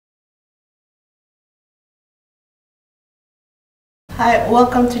Hi,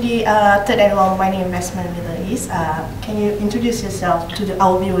 welcome to the third annual Mining Investment Middle East. Can you introduce yourself to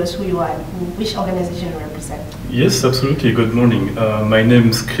our viewers, who you are and which organization you represent? Yes, absolutely. Good morning. My name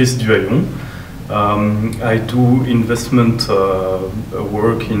is Duhayon. I do investment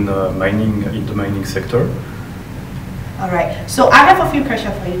work in mining, in the mining sector. All right. So I have a few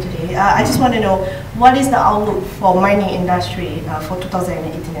questions for you today. I just want to know, what is the outlook for mining industry for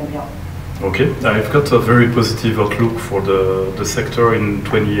 2018 and beyond? Okay, I've got a very positive outlook for the sector in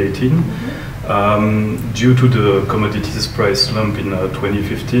 2018. Due to the commodities price slump in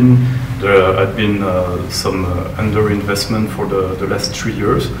 2015, there had been some underinvestment for the last 3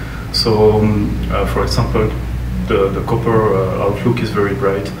 years. So, for example, the copper outlook is very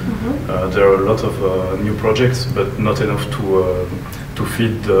bright. There are a lot of new projects, but not enough to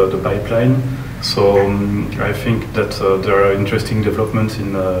feed the pipeline. So I think that there are interesting developments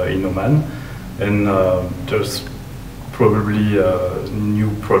in Oman, and there's probably new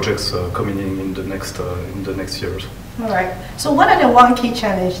projects coming in the next years. All right. So what are the one key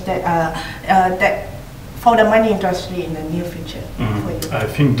challenge that for the mining industry in the near future for you? I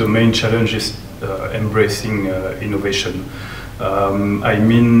think the main challenge is embracing innovation. I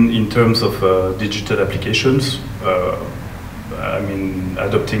mean, in terms of digital applications. I mean,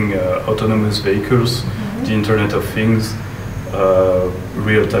 adopting autonomous vehicles, the Internet of Things,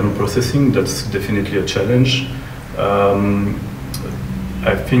 real-time processing, that's definitely a challenge.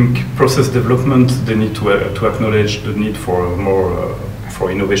 I think process development, they need to acknowledge the need for more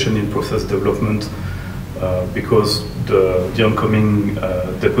for innovation in process development, because the oncoming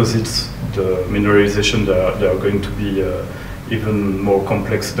deposits, the mineralization, they are going to be even more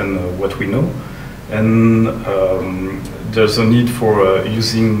complex than what we know. And there's a need for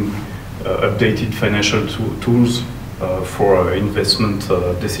using updated financial tools for investment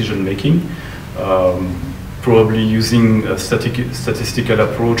decision making, probably using a statistical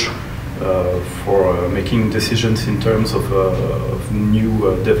approach for making decisions in terms of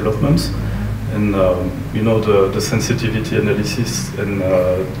new developments. And you know, the sensitivity analysis and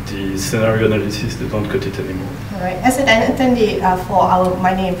the scenario analysis, they don't cut it anymore. All right. As an attendee for our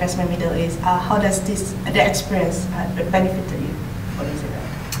Mining Investment Middle East, how does the experience benefit you for this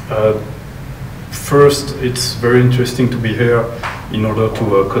event? First, it's very interesting to be here in order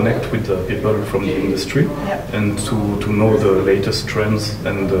to connect with people from the industry, and to know the latest trends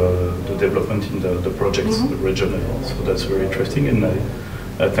and the development in the projects regionally. So that's very interesting, and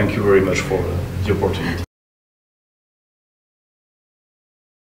I thank you very much for the opportunity.